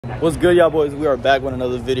What's good, y'all boys? We are back with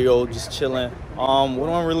another video, just chilling. I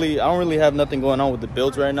don't really have nothing going on with the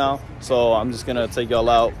builds right now, so I'm just gonna take y'all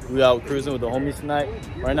out. We out cruising with the homies tonight.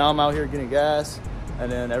 Right now I'm out here getting gas,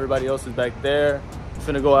 and then everybody else is back there. I'm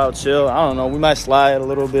finna go out chill. I don't know, we might slide a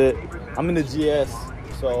little bit. I'm in the GS,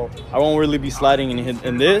 so I won't really be sliding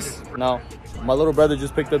in this. Now, my little brother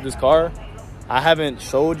just picked up this car. I haven't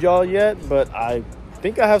showed y'all yet, but I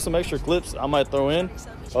think I have some extra clips I might throw in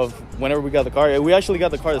of whenever we got the car. We actually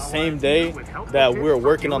got the car the same day that we were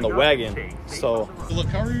working on the wagon. So look,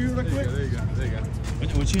 how are you real quick? There you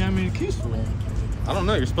go. What you have me the keys for? I don't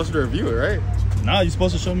know. You're supposed to review it, right? Nah, you're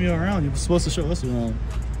supposed to show me around. You're supposed to show us around.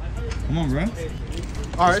 Come on, bro.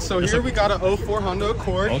 All right, so here we got a 04 Honda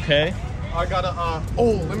Accord. Okay. I got a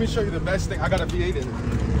oh, let me show you the best thing. I got a V8 in it.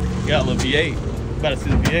 You got a little V8. Better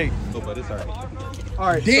see the V8. Oh, but it's all right. All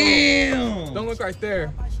right. Damn. So, don't look right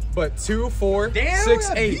there. But 2, 4, Damn, 6,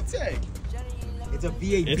 8. It's a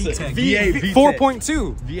V8 It's VTEC. a V8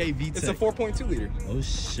 4.2. V8 VTEC. It's a 4.2 liter. Oh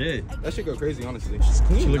shit. That should go crazy, honestly.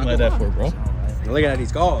 What you looking like that for, bro? Look at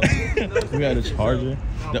these cars. We got a Charger,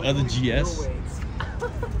 the other GS,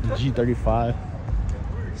 the G35.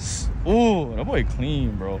 Oh, that boy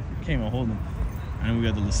clean, bro. Can't even hold him. And then we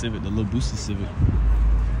got the little Civic, the little boosted Civic,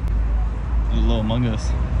 the little Among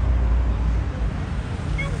Us.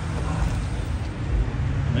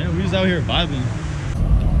 Man, we just out here vibing.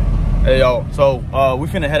 hey yo, so we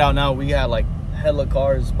finna head out now. We got like hella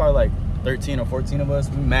cars, probably like 13 or 14 of us.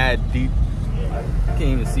 We mad deep. I can't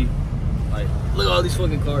even see. Like, look at all these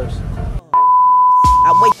fucking cars.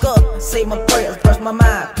 I wake up, say my prayers, brush my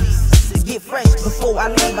mind, peace. Get fresh before I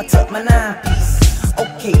leave, I tuck my 9-piece.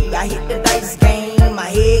 Okay, I hit the dice game, my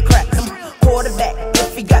head cracks him. Quarterback,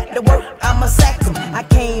 if he got the work, I'ma sack him. I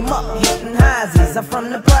came up hitting HiS, I'm from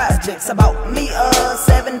the projects. About me,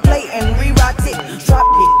 7 play and re-rocked it,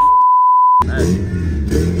 dropped it.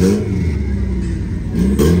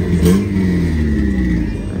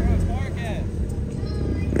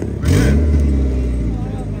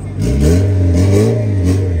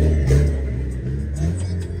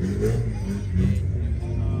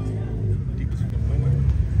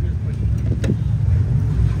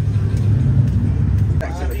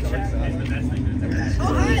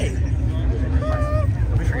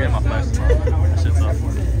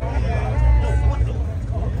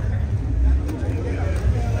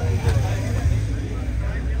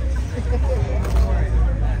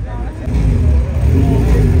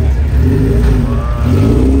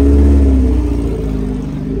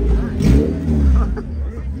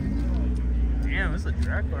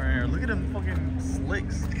 Look at them fucking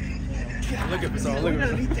slicks. Look at this on, look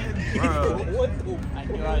at this.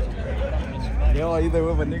 Yo, either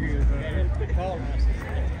with a nigga.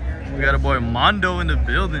 We got a boy Mondo in the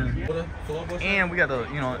building. And we got the,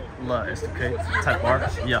 you know, SDK type bar.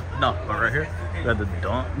 Yeah, no, but right here, we got the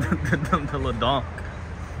donk, the little donk.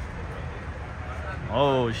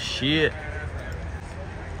 Oh shit.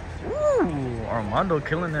 Ooh, Armando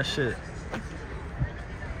killing that shit.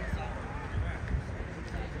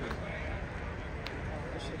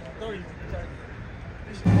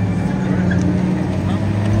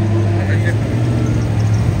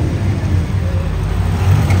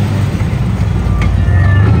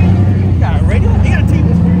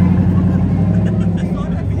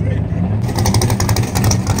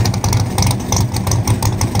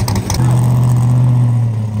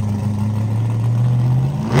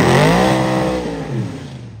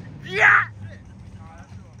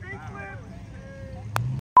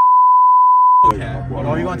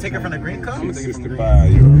 Oh, you want to take it from the green cup? I'm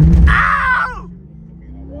 65, yo. Ow!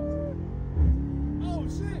 Oh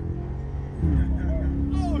shit!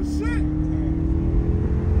 Oh shit!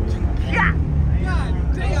 Yeah! God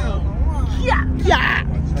damn! Yeah! Yeah!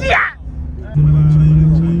 Yeah! Oh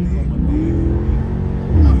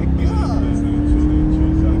my god!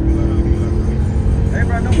 Hey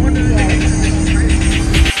bro, no wonder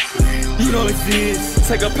you know it's this.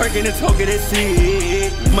 Take a perk and talk it, that's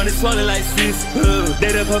it. Money swallowed like sis.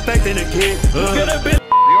 They done perfecting a kid. The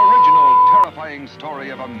original terrifying story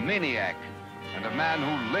of a maniac and a man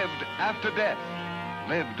who lived after death,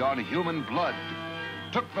 lived on human blood,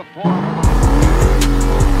 took the form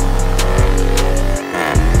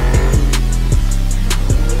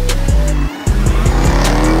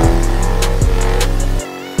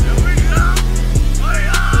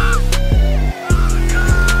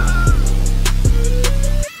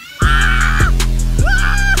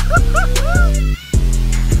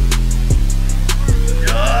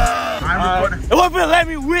it wasn't gonna let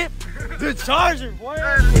me whip the Charger, boy.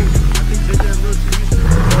 I think JJ has no TV.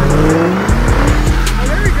 Oh,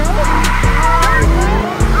 there we go.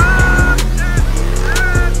 There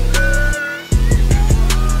we go.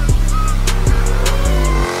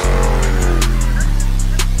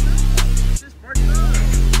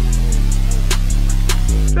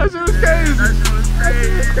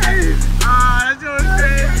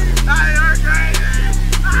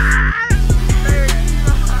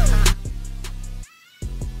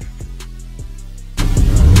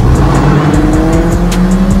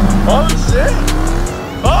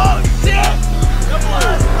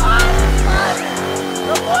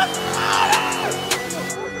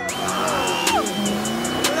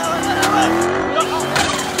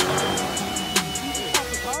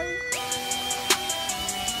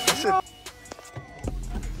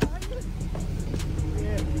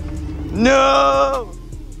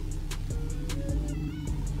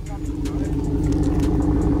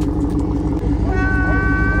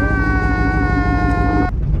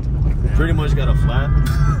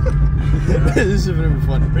 This shit gonna be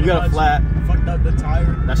funny. We got a flat. Fucked up the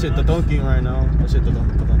tire. That shit totongking right now. That shit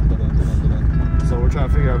totongking. So we're trying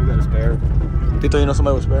to figure out if we got a spare. Tito, you know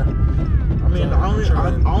somebody with spare? I mean,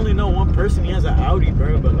 I only know one person. He has an Audi,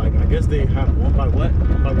 bro. But like, I guess they have one by what?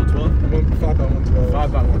 1 by 112? 5 by 112.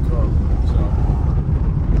 5 by 112. So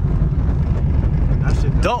that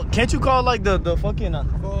shit. Can't you call like the fucking?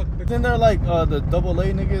 Isn't there like the double A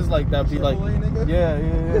niggas like that be like? Nigga? Yeah.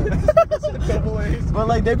 Double A's. But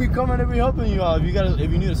like they be coming, they be helping you out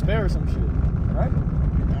if you need a spare or some shit, right?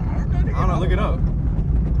 I don't know. Look it up.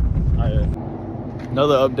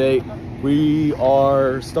 Another update. We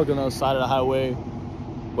are stuck on the side of the highway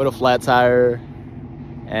with a flat tire,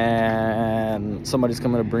 and somebody's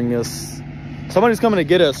coming to bring us. Somebody's coming to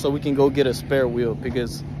get us so we can go get a spare wheel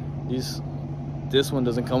because this one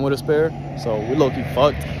doesn't come with a spare, so we low-key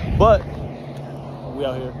fucked. But we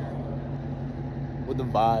out here with the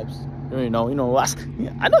vibes. You know.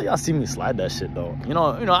 I know y'all see me slide that shit though. You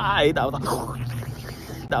know. I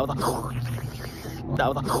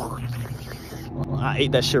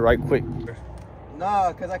ate that shit right quick.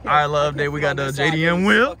 Nah, cause I can't. I love that we got the JDM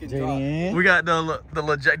wheel. JDM. We got the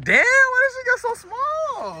legit. Damn, why does it get so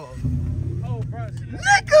small? Oh, bro.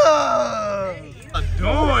 Nigga! What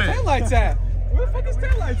doing? Taillights at? Where the fuck is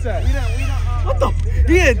taillights at? We don't. What the?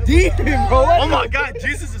 He a demon, bro. Oh my God,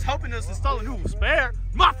 Jesus is helping us install a new spare.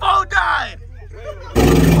 My phone died.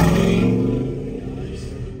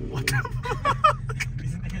 What the fuck?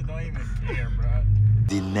 These niggas don't even care, bro.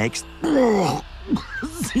 The next morning.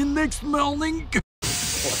 This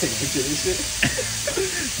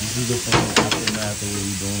is the fucking aftermath of what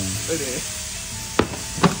we doing. It is.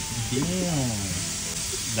 Damn.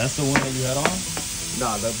 That's the one that you had on?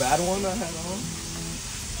 Nah, the bad one I had on.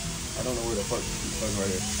 I don't know where the fuck right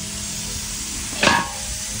here.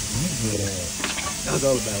 That was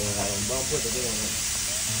all the bad one I had on. But I'll put the good one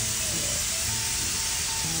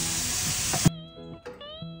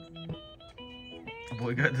on.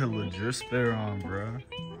 Boy, got the legit spare on, bro.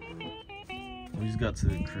 We just got to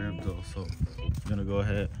the crib though, so I'm gonna go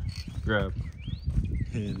ahead, grab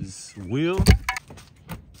his wheel.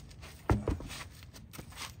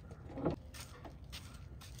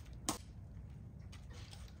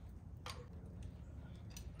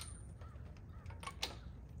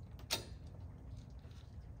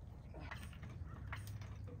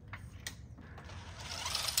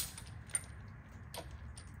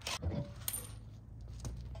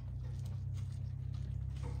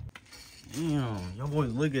 Damn, y'all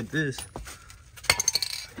boys, look at this.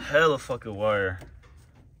 Hella fucking wire.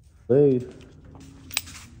 Blade.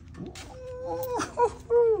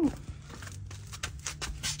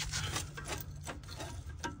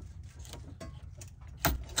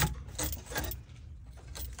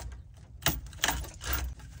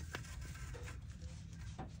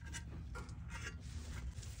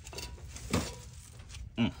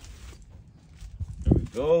 There we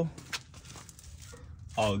go.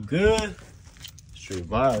 All good. Straight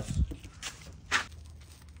vibes.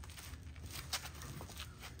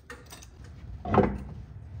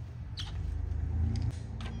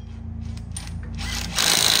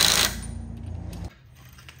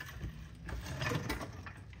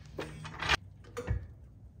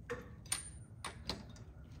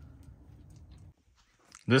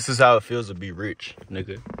 This is how it feels to be rich,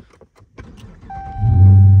 nigga.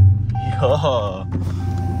 Yeah.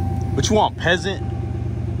 What you want, peasant?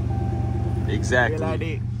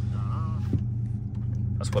 Exactly.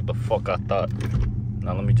 That's what the fuck I thought.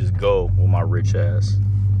 Now let me just go with my rich ass.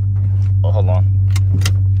 Oh, hold on.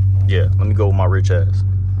 Yeah, let me go with my rich ass.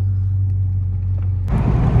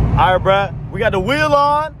 All right, bruh. We got the wheel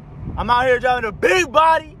on. I'm out here driving a big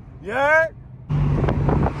body. You heard?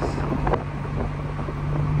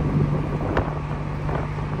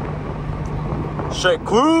 Straight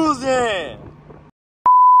cruising.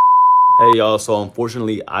 Hey y'all, so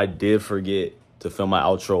unfortunately I did forget to film my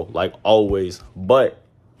outro like always, but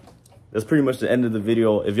that's pretty much the end of the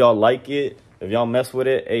video. If y'all like it, if y'all mess with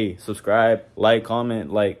it, hey, subscribe, like,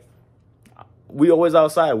 comment. Like, we always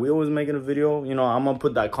outside, we always making a video. You know, I'm gonna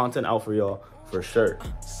put that content out for y'all for sure.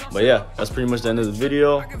 But yeah, that's pretty much the end of the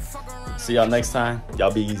video. See y'all next time.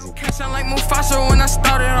 Y'all be easy. Sound like Mufasa when I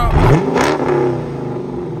started off.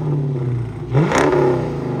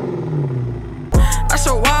 That's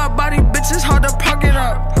a wild body, bitch, it's hard to pocket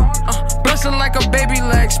up. Bustin' like a baby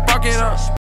leg, spark it up.